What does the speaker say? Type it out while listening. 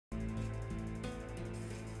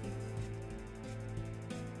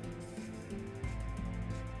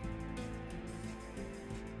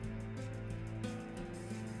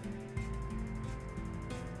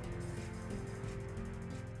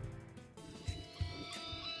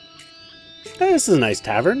Hey, this is a nice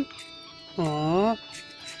tavern. Aww.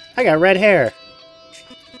 I got red hair.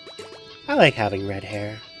 I like having red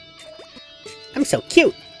hair. I'm so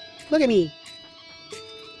cute. Look at me.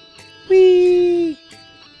 Whee!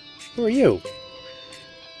 Who are you?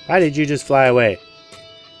 Why did you just fly away?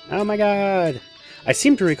 Oh my god. I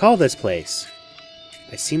seem to recall this place.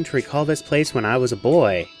 I seem to recall this place when I was a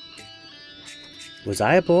boy. Was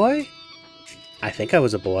I a boy? I think I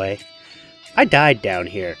was a boy. I died down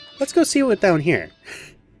here. Let's go see what's down here.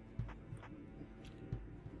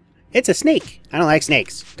 It's a snake. I don't like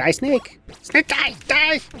snakes. Die, snake. Snake, die!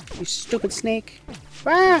 Die! You stupid snake.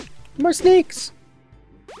 Ah! More snakes!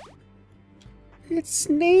 It's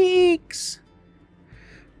snakes!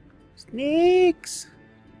 Snakes!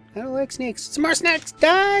 I don't like snakes. Some more snakes!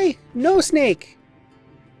 Die! No snake!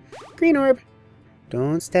 Green orb.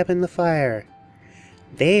 Don't step in the fire.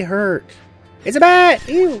 They hurt. It's a bat!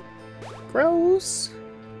 Ew! Gross!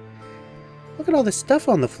 Look at all this stuff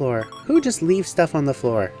on the floor. Who just leaves stuff on the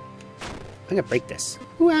floor? I'm gonna break this.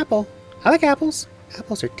 Ooh, apple. I like apples.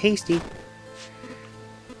 Apples are tasty. You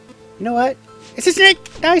know what? It's a snake!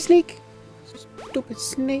 Die, snake! Stupid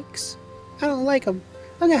snakes. I don't like them.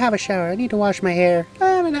 I'm gonna have a shower. I need to wash my hair.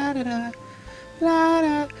 La, da, da, da, da. La,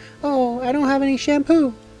 da. Oh, I don't have any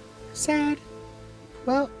shampoo. Sad.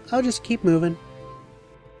 Well, I'll just keep moving.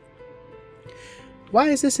 Why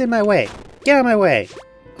is this in my way? Get out of my way!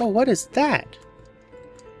 Oh, what is that?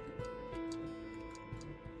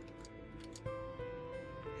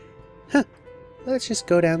 Huh. Let's just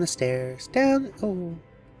go down the stairs. Down... Oh.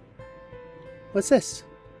 What's this?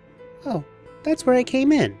 Oh, that's where I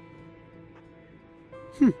came in.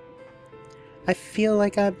 I feel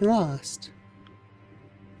like I'm lost.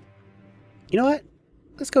 You know what?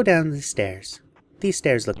 Let's go down the stairs. These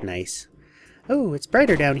stairs look nice. Oh, it's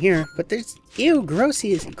brighter down here, but there's... Ew, gross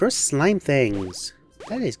slime things.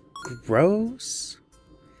 That is gross.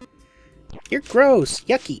 You're gross.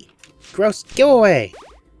 Yucky. Gross. Go away.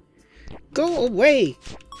 Go away,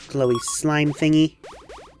 glowy slime thingy.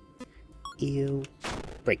 Ew.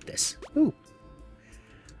 Break this. Ooh.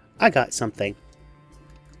 I got something.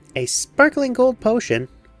 A sparkling gold potion.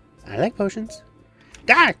 I like potions.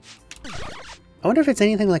 Ah! I wonder if it's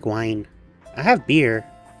anything like wine. I have beer.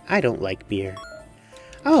 I don't like beer.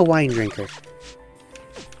 I'm a wine drinker.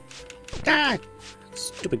 Ah!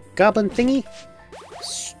 Stupid goblin thingy.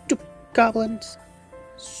 Stupid goblins.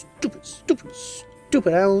 Stupid, stupid,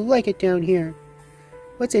 stupid. I don't like it down here.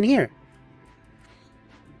 What's in here?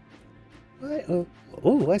 What? Oh,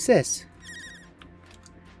 what's this?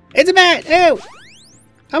 It's a bat! Ew!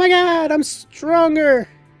 Oh my god, I'm stronger!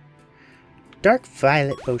 Dark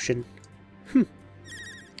violet potion.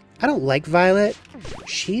 I don't like Violet.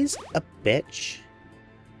 She's a bitch.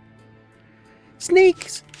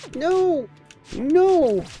 Snakes! No!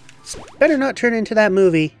 No! Better not turn into that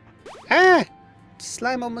movie. Ah!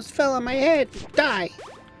 Slime almost fell on my head. Die!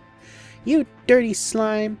 You dirty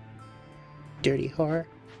slime. Dirty whore.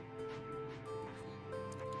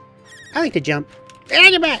 I like to jump. Ah,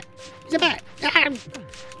 it's a bat! It's a bat! Ah!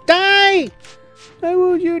 Die! Why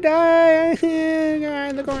won't you die?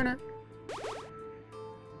 In the corner.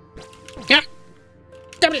 Yeah.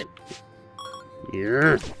 Come here.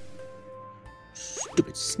 Yeah.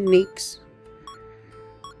 Stupid snakes.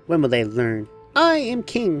 When will they learn? I am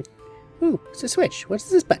king. Ooh, it's a switch. What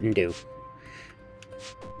does this button do?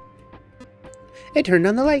 It turned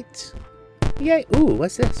on the lights. Yay. Ooh,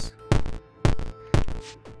 what's this?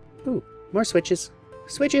 Ooh, more switches.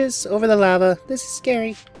 Switches over the lava. This is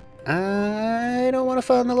scary. I don't want to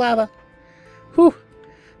fall in the lava. Whew,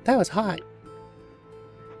 that was hot.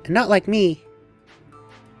 And not like me.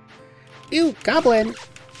 Ew, goblin.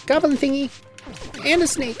 Goblin thingy. And a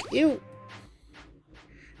snake. Ew.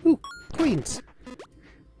 Ooh, coins.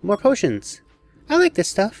 More potions. I like this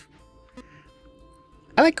stuff.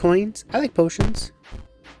 I like coins. I like potions.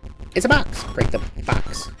 It's a box. Break the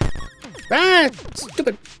box. Ah,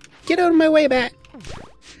 stupid. Get out of my way, bat.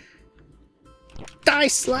 Die,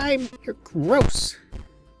 slime. You're gross.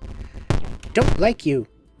 Don't like you.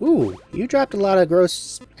 Ooh, you dropped a lot of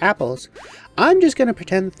gross apples. I'm just gonna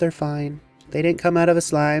pretend that they're fine. They didn't come out of a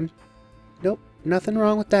slime. Nope, nothing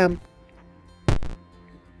wrong with them.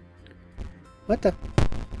 What the?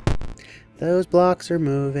 Those blocks are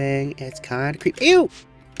moving. It's kind of creepy. Ew!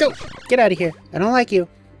 Go! Get out of here. I don't like you.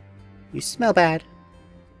 You smell bad.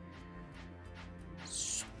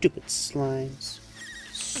 Stupid slimes.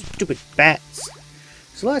 Stupid bats.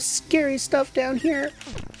 There's a lot of scary stuff down here.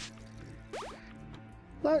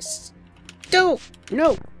 Don't!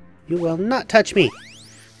 No! You will not touch me.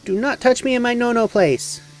 Do not touch me in my no-no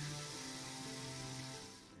place.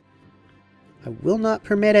 I will not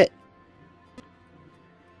permit it.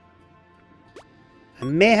 I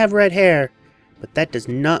may have red hair, but that does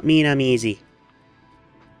not mean I'm easy.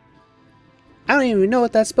 I don't even know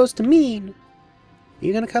what that's supposed to mean. Are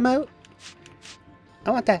you gonna come out? I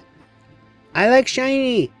want that. I like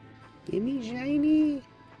shiny. Give me shiny.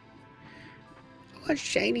 I want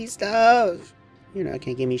shiny stuff. You're not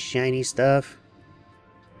gonna give me shiny stuff.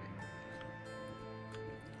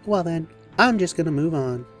 Well then, I'm just gonna move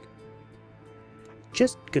on.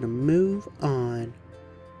 Just gonna move on.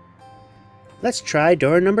 Let's try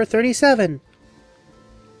door number 37.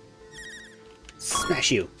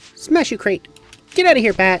 Smash you. Smash you, crate. Get out of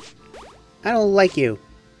here, bat. I don't like you.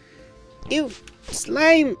 Ew.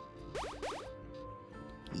 Slime.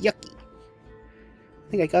 Yucky.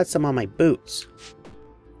 I think I got some on my boots.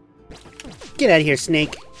 Get out of here,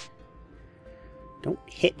 snake. Don't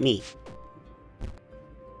hit me.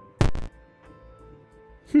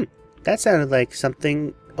 That sounded like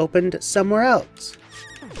something opened somewhere else.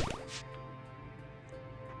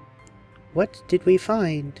 What did we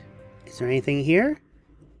find? Is there anything here?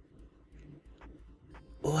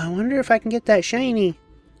 Oh, I wonder if I can get that shiny.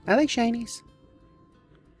 I like shinies.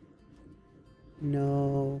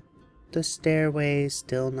 No, the stairway's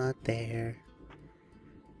still not there.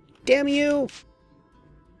 Damn you!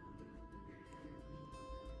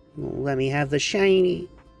 You won't let me have the shiny.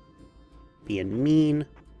 Being mean.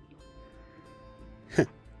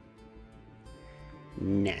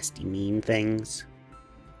 Nasty mean things.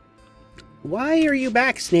 Why are you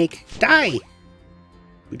back, Snake? Die!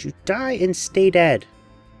 Would you die and stay dead?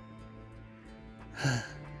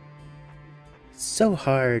 It's so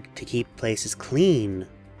hard to keep places clean.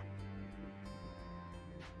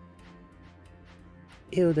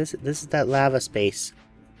 Ew, this is that lava space.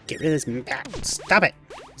 Get rid of this. Stop it!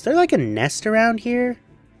 Is there like a nest around here?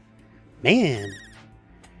 Man.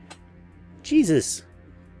 Jesus.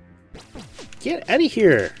 Get out of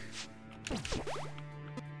here.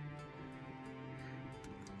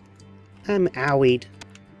 I'm owied.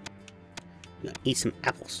 I'm gonna eat some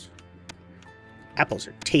apples. Apples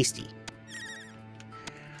are tasty.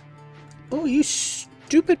 Oh, you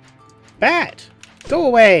stupid bat! Go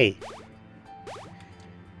away!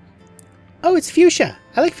 Oh, it's fuchsia!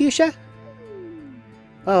 I like fuchsia!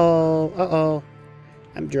 Oh, uh-oh.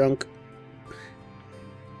 I'm drunk.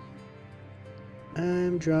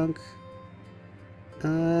 I'm drunk. I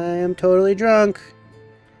am totally drunk.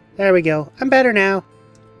 There we go. I'm better now.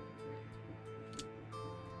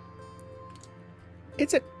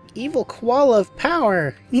 It's an evil koala of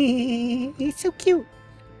power. He's so cute.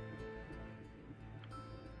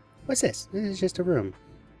 What's this? This is just a room.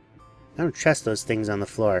 I don't trust those things on the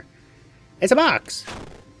floor. It's a box!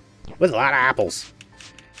 With a lot of apples.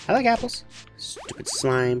 I like apples. Stupid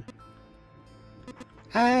slime.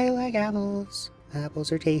 I like apples.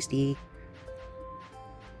 Apples are tasty.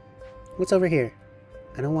 What's over here?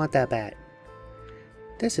 I don't want that bat.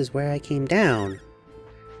 This is where I came down.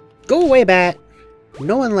 Go away, bat!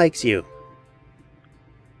 No one likes you.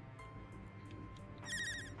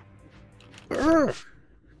 Urgh.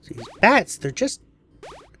 These bats, they're just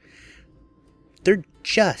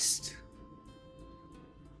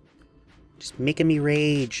making me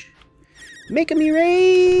rage. Making me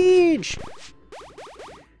rage!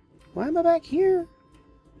 Why am I back here?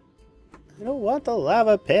 I don't want the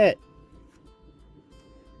lava pit.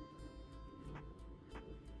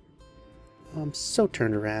 Oh, I'm so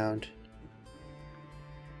turned around.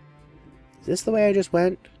 Is this the way I just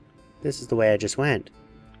went? This is the way I just went.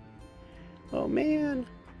 Oh man,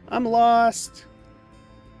 I'm lost.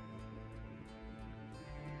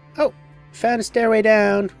 Oh, found a stairway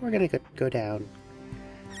down. We're gonna go down.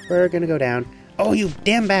 We're gonna go down. Oh, you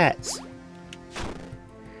damn bats!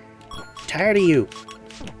 Tired of you.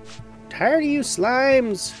 Tired of you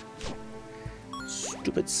slimes.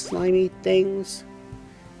 Stupid slimy things.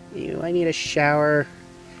 Ew, I need a shower.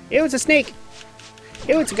 Ew, it's a snake!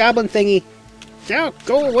 Ew, it's a goblin thingy.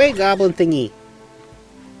 Go away, goblin thingy.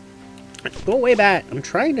 Go away, bat. I'm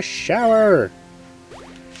trying to shower.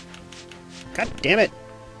 God damn it.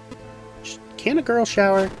 Can a girl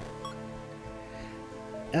shower?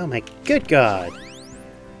 Oh my good god.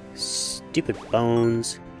 Stupid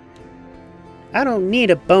bones. I don't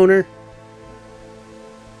need a boner.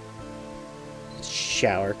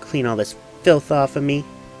 Shower. Clean all this filth off of me.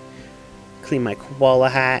 Clean my koala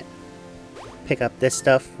hat. Pick up this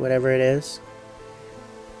stuff, whatever it is.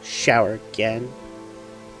 Shower again.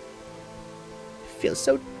 I feel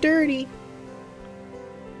so dirty.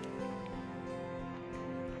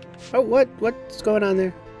 Oh, what's going on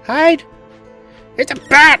there? Hide! It's a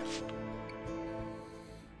bat!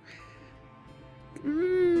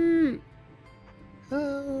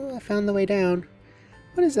 Oh, I found the way down.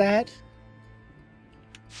 What is that?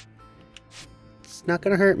 It's not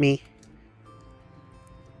gonna hurt me.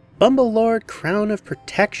 Bumblelord Crown of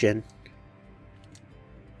Protection.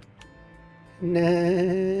 Nah,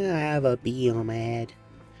 I have a bee on my head.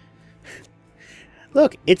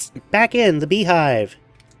 Look, it's back in the beehive.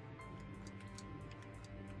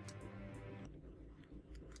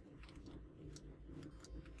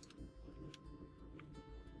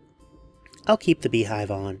 I'll keep the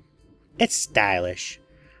beehive on. It's stylish.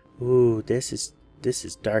 Ooh, this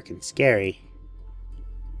is dark and scary.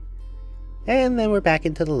 And then we're back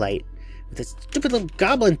into the light with this stupid little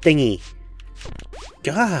goblin thingy.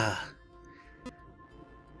 Gah!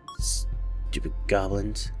 Stupid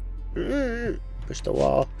goblins. Push the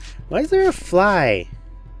wall. Why is there a fly?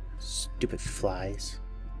 Stupid flies.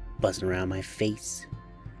 Buzzing around my face.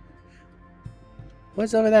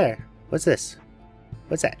 What's over there? What's this?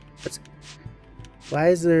 What's that? Why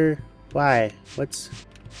is there... Why? What's...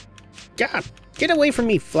 God! Get away from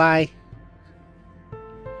me, fly!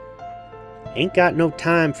 Ain't got no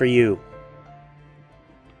time for you.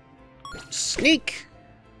 Snake!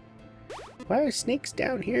 Why are snakes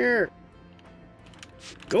down here?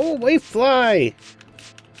 Go away, fly!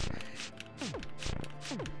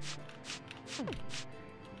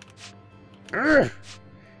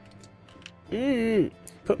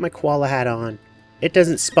 Put my koala hat on. It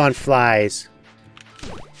doesn't spawn flies.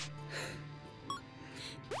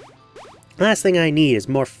 Last thing I need is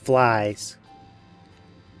more flies.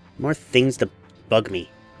 More things to bug me.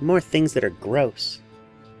 More things that are gross.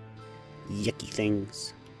 Yucky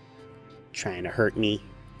things. Trying to hurt me.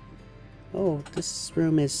 Oh, this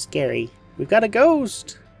room is scary. We've got a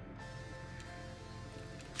ghost!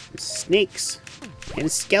 Snakes.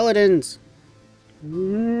 And skeletons.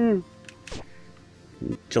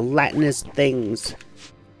 Gelatinous things.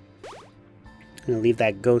 I'm gonna leave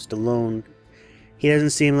that ghost alone. He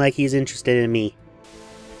doesn't seem like he's interested in me.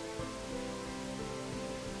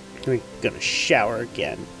 We're gonna shower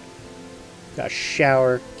again. Gotta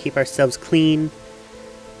shower, keep ourselves clean,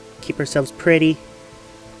 keep ourselves pretty.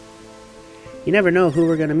 You never know who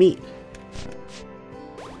we're gonna meet.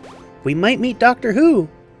 We might meet Doctor Who!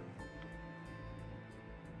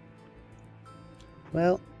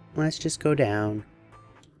 Well, let's just go down.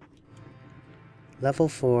 Level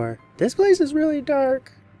 4. This place is really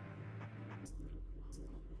dark.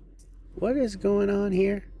 What is going on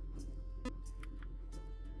here?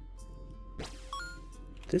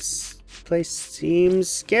 This place seems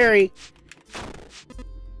scary.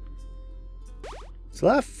 It's a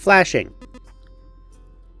lot of flashing.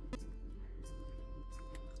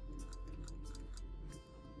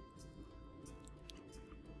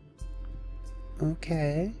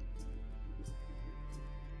 Okay.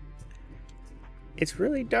 It's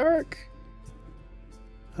really dark.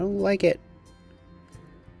 I don't like it.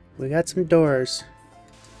 We got some doors.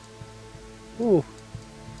 Ooh.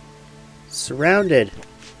 Surrounded.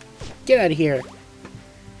 Get out of here.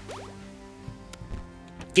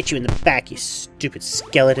 Get you in the back, you stupid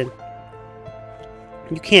skeleton.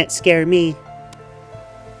 You can't scare me.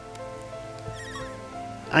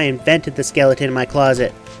 I invented the skeleton in my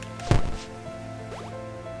closet.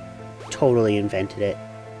 Totally invented it.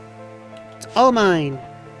 It's all mine.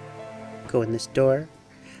 Go in this door.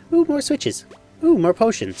 Ooh, more switches. Ooh, more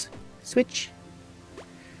potions. Switch.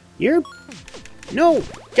 You're... No!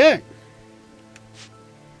 Dirt!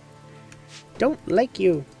 Don't like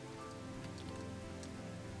you.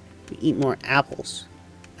 We eat more apples.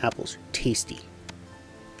 Apples are tasty.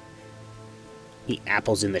 Eat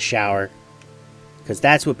apples in the shower. Because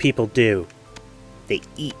that's what people do. They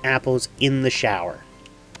eat apples in the shower.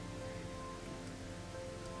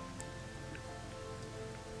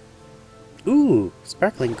 Ooh,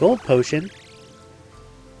 sparkling gold potion.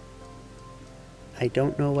 I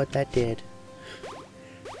don't know what that did.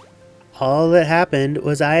 All that happened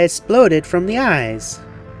was I exploded from the eyes.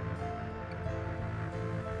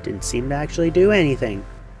 Didn't seem to actually do anything.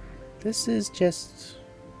 This is just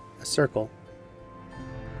a circle.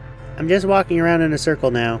 I'm just walking around in a circle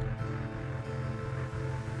now.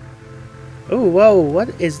 Ooh, whoa, what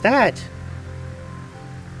is that?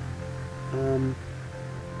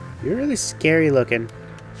 You're really scary looking.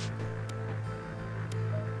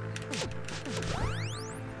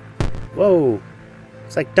 Whoa.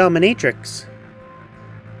 It's like dominatrix.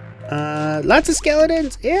 Lots of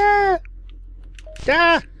skeletons. Yeah.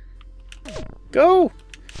 Ah. Go.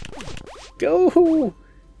 Go.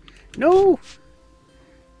 No.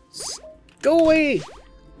 Go away.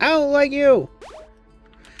 I don't like you.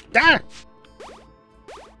 Ah.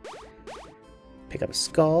 Pick up a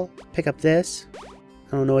skull. Pick up this.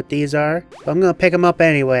 I don't know what these are, but I'm gonna pick them up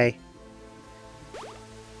anyway.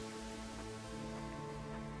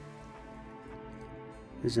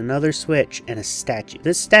 There's another switch and a statue.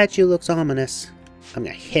 This statue looks ominous. I'm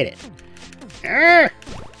gonna hit it. Arrgh!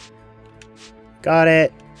 Got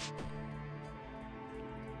it.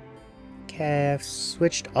 Okay, I've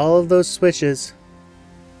switched all of those switches.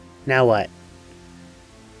 Now what?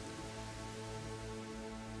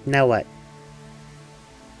 Now what?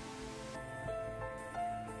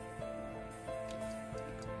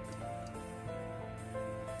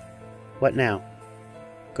 What now?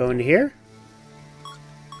 Go into here?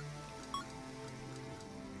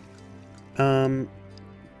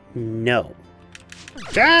 No.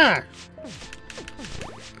 Ah!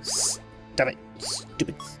 Stop it.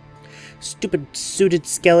 Stupid suited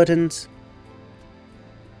skeletons.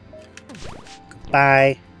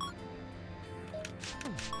 Goodbye.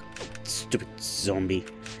 Stupid zombie.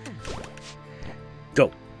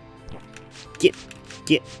 Go. Get.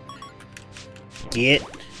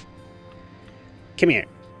 Come here.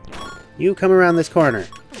 You come around this corner.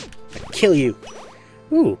 I'll kill you.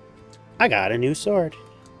 Ooh, I got a new sword.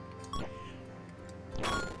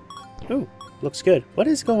 Ooh, looks good. What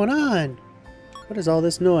is going on? What is all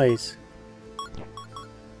this noise?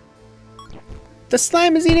 The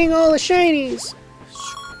slime is eating all the shinies!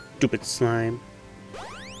 Stupid slime.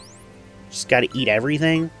 Just gotta eat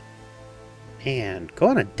everything? Man, go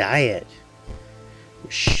on a diet.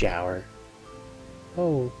 Shower.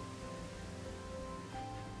 Oh.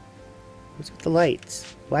 What's with the lights?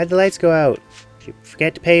 Why'd the lights go out? Did you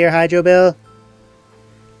forget to pay your hydro bill?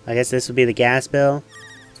 I guess this would be the gas bill.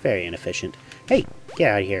 It's very inefficient. Hey,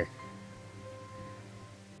 get out of here.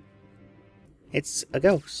 It's a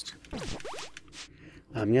ghost.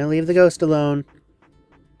 I'm gonna leave the ghost alone.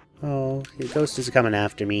 Oh, the ghost is coming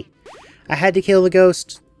after me. I had to kill the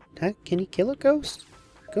ghost. Huh? Can you kill a ghost?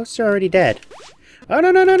 Ghosts are already dead. Oh,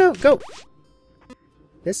 no, go!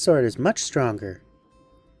 This sword is much stronger.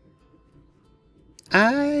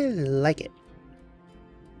 I like it.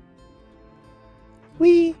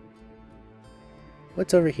 Whee!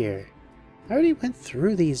 What's over here? I already went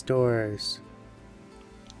through these doors.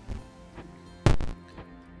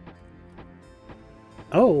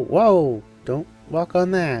 Oh, whoa! Don't walk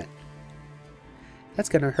on that. That's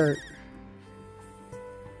gonna hurt.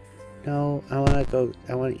 No, I wanna go.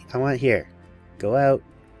 I want here. Go out.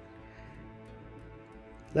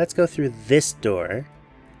 Let's go through this door.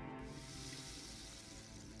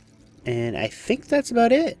 And I think that's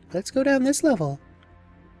about it. Let's go down this level.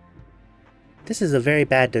 This is a very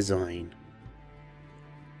bad design.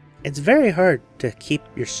 It's very hard to keep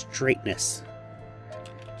your straightness.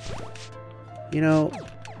 You know...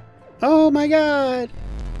 Oh my god!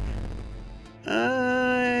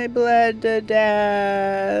 I bled to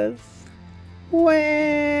death.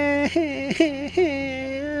 Wham!